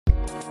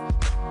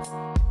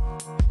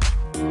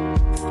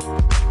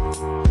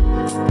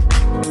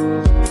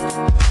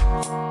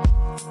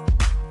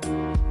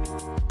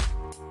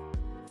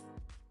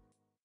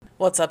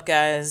What's up,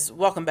 guys?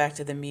 Welcome back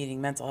to the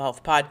Meeting Mental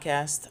Health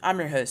Podcast. I'm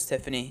your host,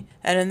 Tiffany.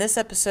 And in this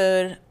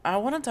episode, I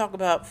want to talk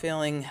about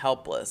feeling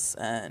helpless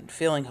and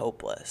feeling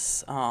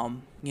hopeless.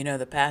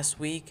 The past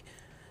week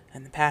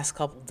and the past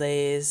couple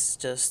days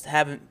just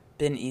haven't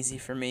been easy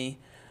for me.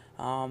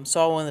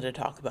 So I wanted to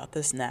talk about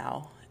this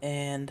now.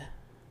 And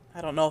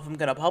I don't know if I'm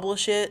going to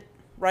publish it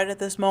right at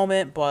this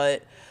moment,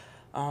 but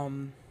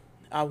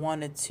I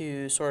wanted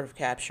to sort of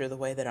capture the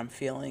way that I'm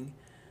feeling.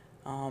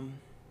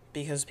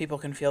 Because people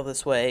can feel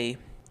this way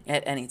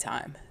at any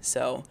time.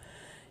 So,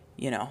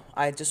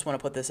 I just want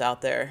to put this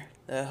out there.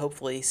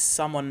 Hopefully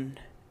someone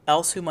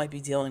else who might be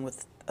dealing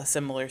with a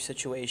similar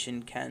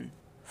situation can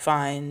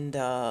find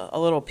a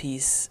little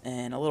peace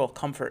and a little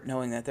comfort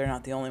knowing that they're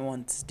not the only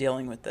ones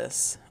dealing with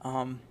this.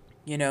 No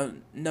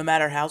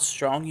matter how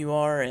strong you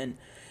are and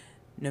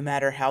no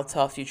matter how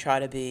tough you try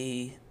to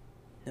be,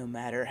 no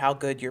matter how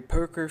good your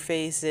poker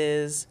face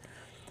is,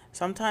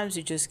 sometimes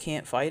you just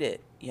can't fight it,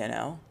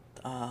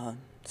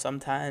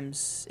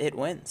 Sometimes it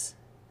wins,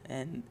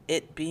 and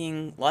it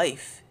being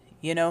life,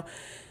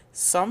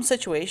 some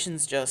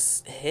situations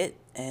just hit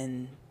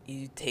and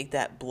you take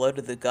that blow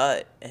to the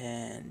gut,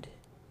 and,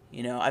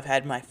 I've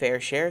had my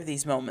fair share of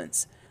these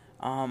moments.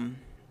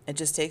 It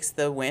just takes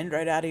the wind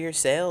right out of your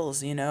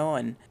sails,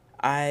 and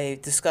I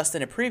discussed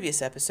in a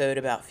previous episode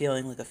about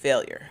feeling like a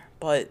failure,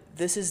 but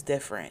this is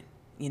different.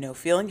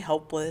 Feeling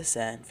helpless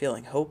and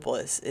feeling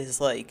hopeless is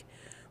like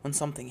when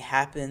something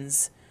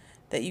happens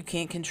that you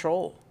can't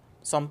control.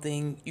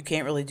 Something you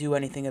can't really do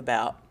anything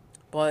about.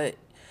 But,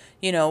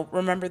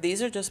 remember,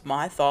 these are just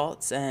my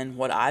thoughts and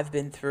what I've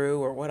been through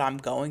or what I'm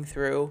going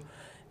through.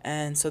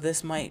 And so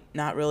this might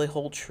not really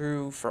hold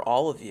true for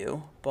all of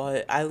you,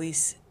 but at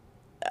least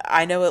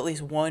I know at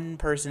least one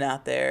person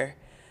out there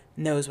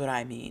knows what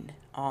I mean.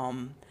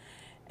 And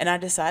I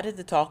decided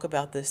to talk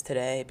about this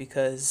today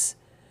because,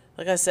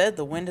 like I said,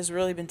 the wind has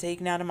really been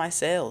taken out of my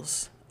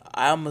sails.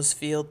 I almost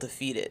feel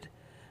defeated.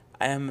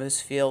 I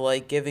almost feel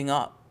like giving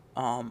up.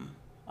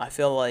 I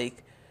feel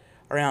like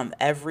around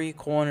every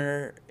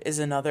corner is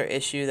another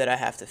issue that I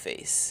have to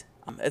face.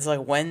 It's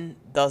like, when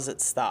does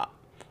it stop?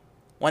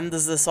 When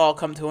does this all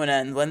come to an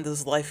end? When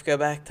does life go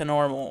back to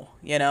normal?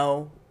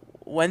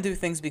 When do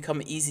things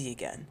become easy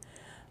again?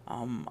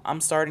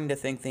 I'm starting to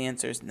think the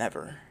answer is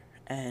never.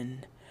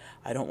 And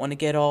I don't want to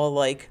get all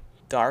like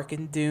dark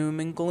and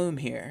doom and gloom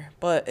here,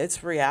 but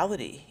it's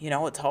reality.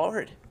 It's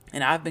hard.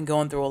 And I've been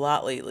going through a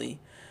lot lately.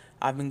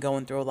 I've been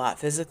going through a lot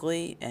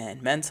physically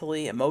and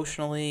mentally,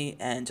 emotionally,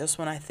 and just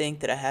when I think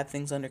that I have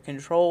things under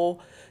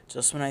control,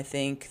 just when I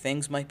think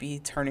things might be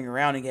turning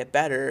around and get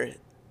better,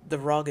 the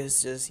rug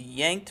is just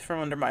yanked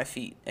from under my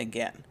feet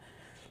again.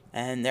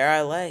 And there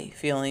I lay,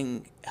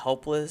 feeling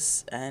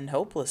helpless and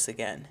hopeless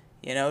again,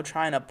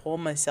 trying to pull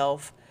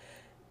myself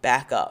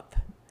back up.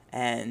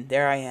 And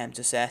there I am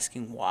just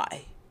asking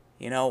why.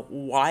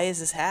 Why is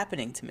this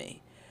happening to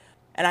me?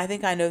 And I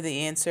think I know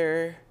the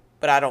answer,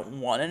 but I don't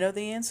want to know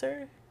the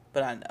answer.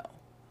 But I know.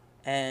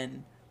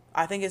 And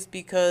I think it's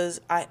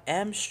because I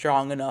am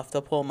strong enough to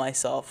pull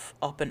myself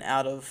up and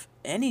out of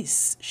any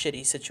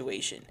shitty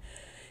situation.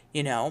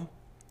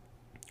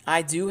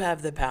 I do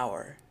have the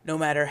power, no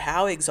matter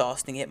how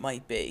exhausting it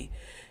might be.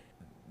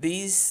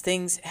 These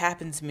things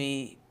happen to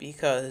me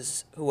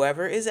because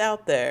whoever is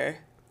out there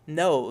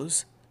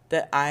knows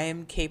that I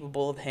am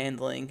capable of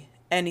handling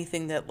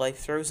anything that life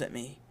throws at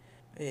me.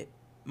 It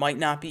might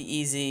not be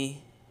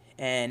easy,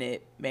 and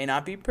it may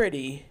not be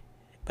pretty,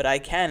 but I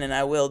can and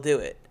I will do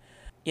it.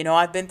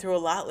 I've been through a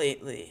lot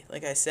lately,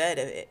 like I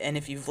said, and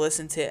if you've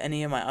listened to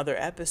any of my other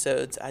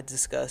episodes, I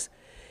discuss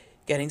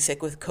getting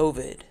sick with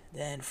COVID,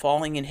 then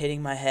falling and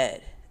hitting my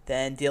head,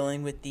 then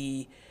dealing with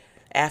the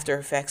after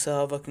effects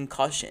of a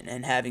concussion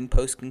and having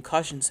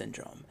post-concussion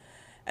syndrome.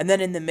 And then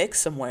in the mix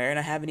somewhere, and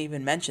I haven't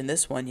even mentioned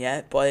this one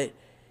yet, but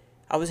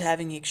I was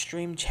having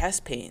extreme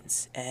chest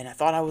pains, and I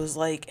thought I was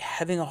like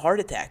having a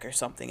heart attack or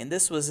something. And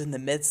this was in the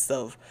midst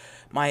of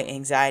my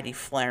anxiety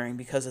flaring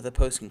because of the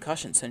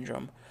post-concussion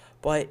syndrome.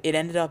 But it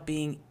ended up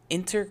being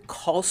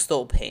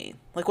intercostal pain.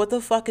 Like, what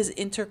the fuck is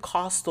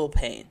intercostal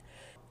pain?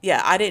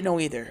 Yeah, I didn't know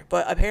either.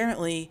 But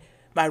apparently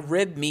my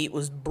rib meat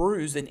was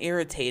bruised and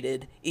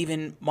irritated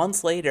even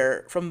months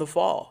later from the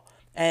fall.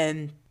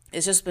 And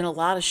it's just been a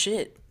lot of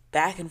shit,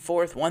 back and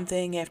forth, one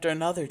thing after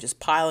another, just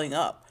piling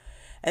up.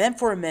 And then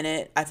for a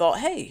minute, I thought,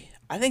 hey,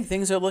 I think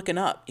things are looking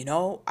up.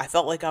 I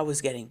felt like I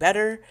was getting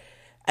better.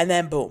 And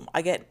then, boom,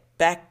 I get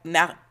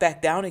knocked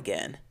back down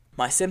again.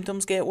 My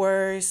symptoms get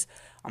worse.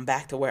 I'm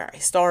back to where I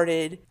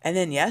started. And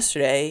then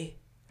yesterday,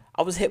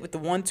 I was hit with the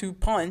 1-2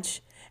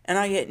 punch. And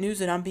I get news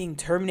that I'm being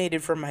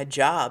terminated from my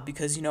job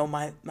because,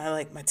 my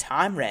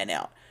time ran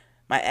out.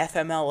 My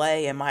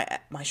FMLA and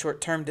my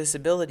short-term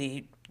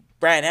disability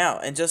ran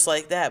out. And just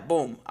like that,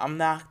 boom, I'm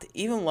knocked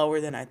even lower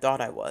than I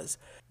thought I was.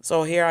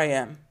 So here I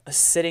am, a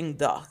sitting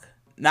duck,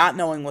 not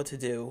knowing what to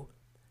do,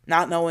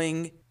 not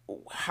knowing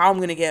how I'm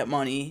going to get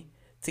money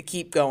to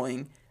keep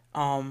going.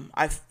 I'm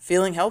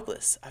feeling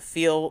helpless. I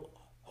feel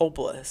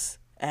hopeless.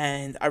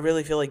 and I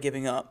really feel like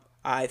giving up.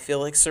 I feel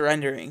like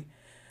surrendering,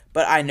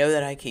 but I know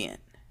that I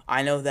can't.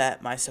 I know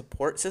that my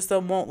support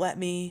system won't let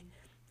me,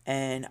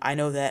 and I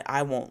know that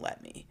I won't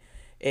let me.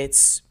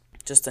 It's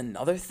just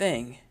another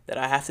thing that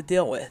I have to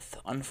deal with,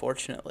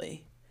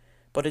 unfortunately.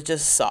 But it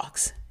just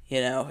sucks,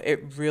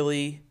 It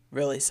really,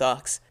 really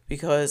sucks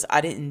because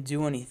I didn't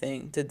do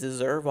anything to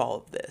deserve all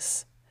of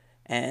this.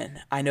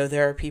 And I know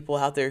there are people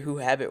out there who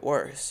have it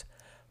worse,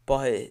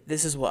 but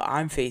this is what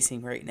I'm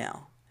facing right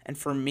now. And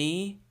for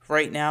me,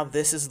 right now,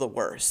 this is the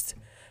worst.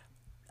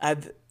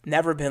 I've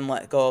never been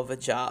let go of a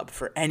job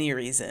for any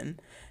reason.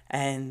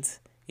 And,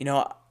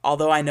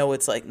 although I know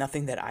it's like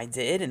nothing that I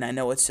did and I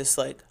know it's just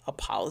like a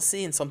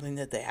policy and something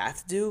that they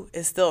have to do,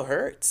 it still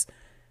hurts.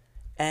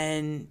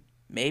 And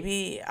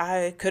maybe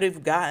I could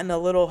have gotten a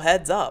little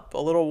heads up, a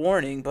little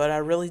warning, but I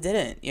really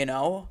didn't.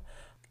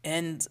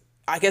 And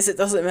I guess it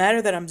doesn't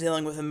matter that I'm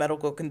dealing with a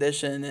medical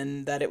condition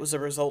and that it was a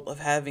result of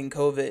having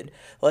COVID.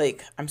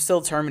 Like, I'm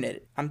still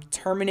terminated. I'm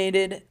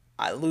terminated.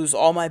 I lose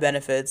all my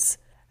benefits.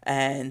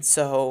 And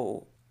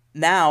so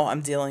now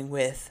I'm dealing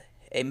with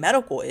a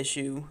medical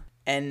issue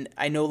and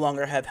I no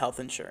longer have health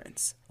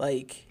insurance.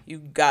 Like, you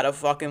gotta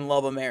fucking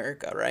love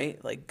America,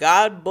 right? Like,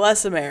 God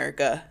bless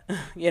America.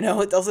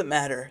 It doesn't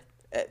matter.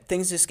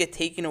 Things just get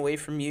taken away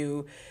from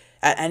you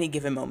at any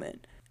given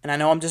moment. And I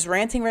know I'm just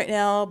ranting right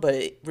now, but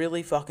it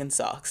really fucking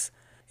sucks.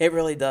 It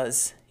really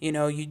does.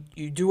 You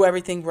do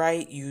everything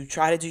right, you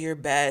try to do your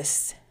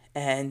best,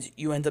 and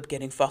you end up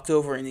getting fucked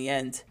over in the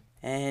end.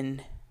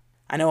 And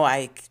I know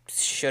I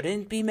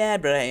shouldn't be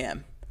mad, but I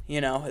am.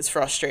 It's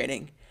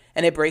frustrating.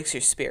 And it breaks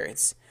your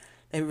spirits.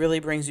 It really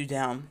brings you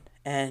down.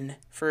 And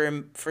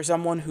for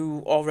someone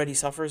who already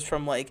suffers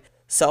from like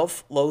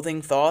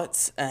self-loathing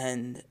thoughts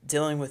and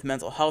dealing with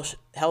mental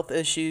health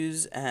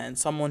issues, and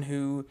someone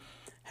who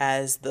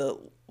has the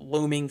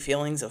looming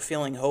feelings of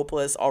feeling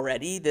hopeless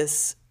already,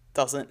 this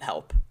doesn't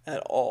help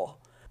at all.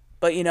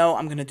 But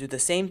I'm going to do the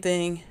same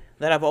thing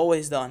that I've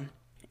always done,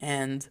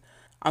 and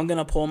I'm going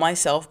to pull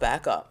myself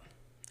back up.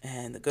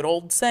 And the good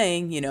old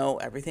saying,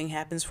 everything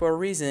happens for a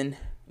reason,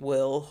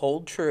 will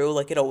hold true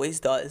like it always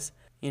does.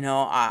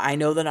 I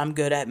know that I'm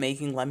good at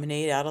making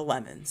lemonade out of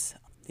lemons.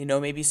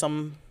 Maybe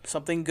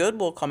something good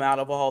will come out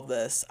of all of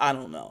this. I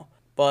don't know.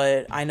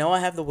 But I know I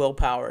have the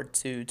willpower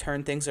to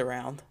turn things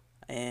around.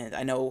 And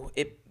I know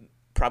it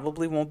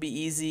probably won't be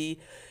easy.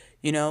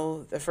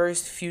 The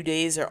first few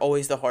days are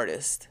always the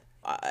hardest.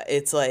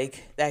 It's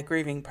like that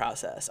grieving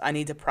process. I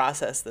need to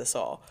process this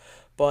all.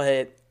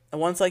 But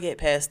once I get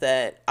past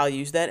that, I'll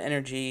use that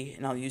energy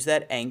and I'll use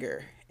that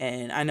anger.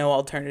 And I know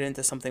I'll turn it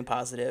into something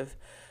positive.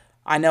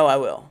 I know I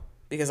will.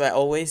 Because I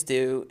always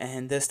do.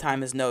 And this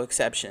time is no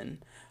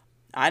exception.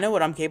 I know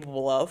what I'm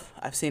capable of.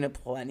 I've seen it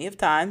plenty of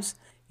times,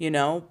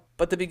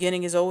 but the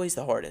beginning is always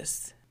the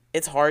hardest.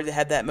 It's hard to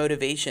have that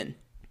motivation,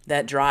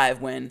 that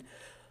drive when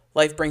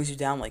life brings you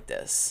down like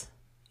this,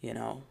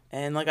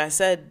 And like I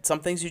said, some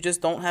things you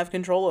just don't have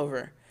control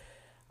over.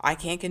 I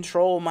can't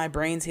control my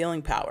brain's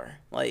healing power.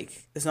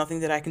 Like, there's nothing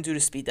that I can do to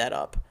speed that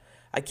up.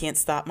 I can't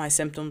stop my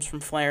symptoms from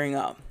flaring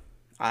up.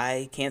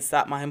 I can't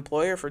stop my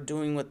employer for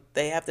doing what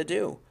they have to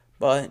do.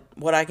 But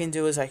what I can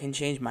do is I can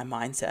change my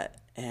mindset.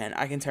 And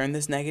I can turn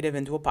this negative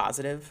into a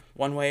positive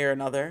one way or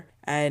another.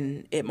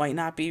 And it might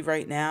not be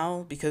right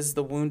now because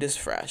the wound is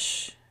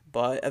fresh.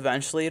 But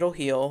eventually it'll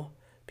heal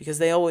because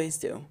they always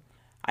do.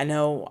 I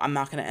know I'm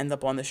not going to end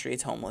up on the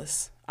streets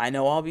homeless. I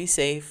know I'll be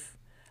safe.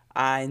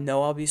 I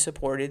know I'll be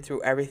supported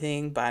through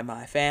everything by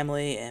my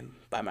family and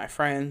by my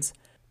friends.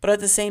 But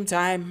at the same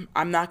time,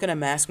 I'm not going to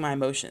mask my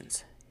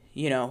emotions.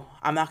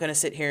 I'm not going to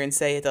sit here and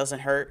say it doesn't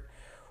hurt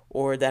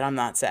or that I'm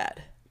not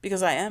sad.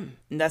 Because I am.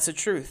 And that's the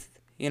truth.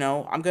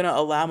 I'm going to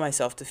allow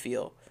myself to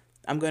feel.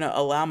 I'm going to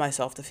allow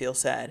myself to feel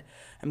sad.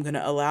 I'm going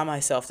to allow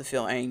myself to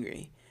feel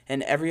angry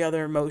and every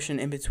other emotion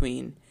in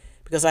between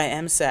because I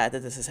am sad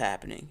that this is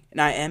happening.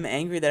 And I am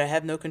angry that I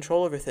have no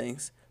control over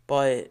things.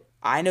 But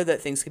I know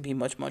that things could be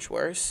much, much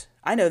worse.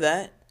 I know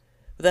that.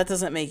 But that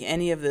doesn't make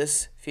any of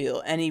this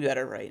feel any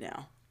better right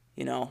now.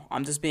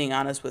 I'm just being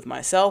honest with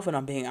myself and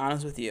I'm being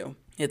honest with you.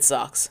 It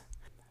sucks.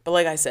 But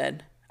like I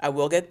said, I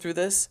will get through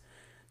this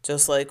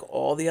just like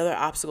all the other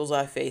obstacles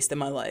I've faced in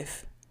my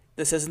life.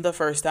 This isn't the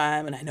first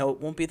time, and I know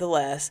it won't be the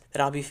last,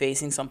 that I'll be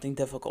facing something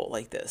difficult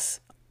like this.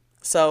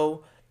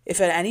 So, if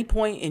at any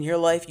point in your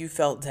life you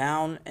felt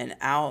down and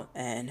out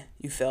and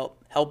you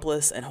felt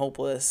helpless and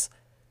hopeless,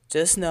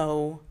 just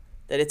know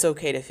that it's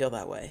okay to feel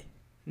that way.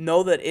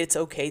 Know that it's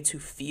okay to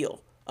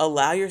feel.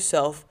 Allow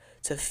yourself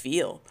to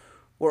feel.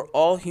 We're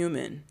all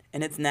human,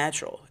 and it's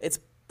natural. It's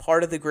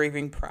part of the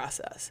grieving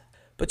process.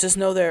 But just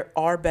know there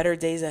are better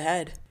days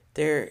ahead.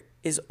 There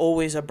is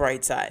always a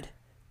bright side.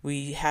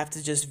 We have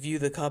to just view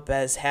the cup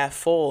as half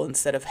full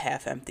instead of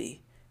half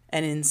empty.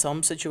 And in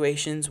some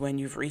situations, when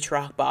you've reached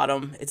rock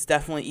bottom, it's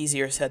definitely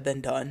easier said than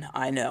done,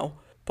 I know.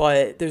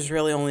 But there's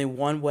really only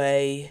one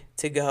way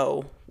to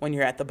go when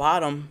you're at the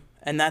bottom,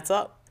 and that's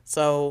up.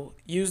 So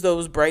use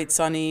those bright,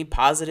 sunny,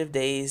 positive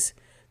days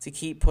to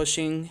keep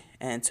pushing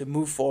and to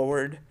move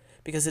forward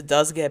because it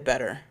does get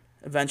better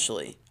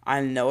eventually.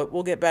 I know it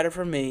will get better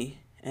for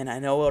me, and I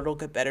know it'll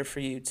get better for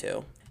you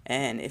too.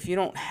 And if you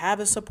don't have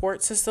a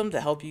support system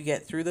to help you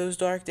get through those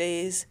dark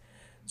days,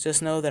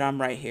 just know that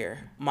I'm right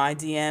here. My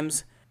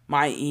DMs,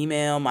 my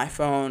email, my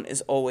phone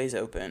is always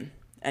open.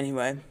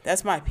 Anyway,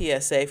 that's my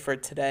PSA for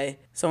today.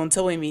 So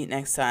until we meet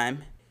next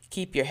time,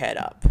 keep your head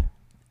up.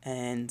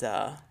 And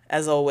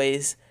as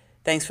always,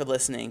 thanks for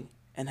listening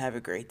and have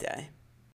a great day.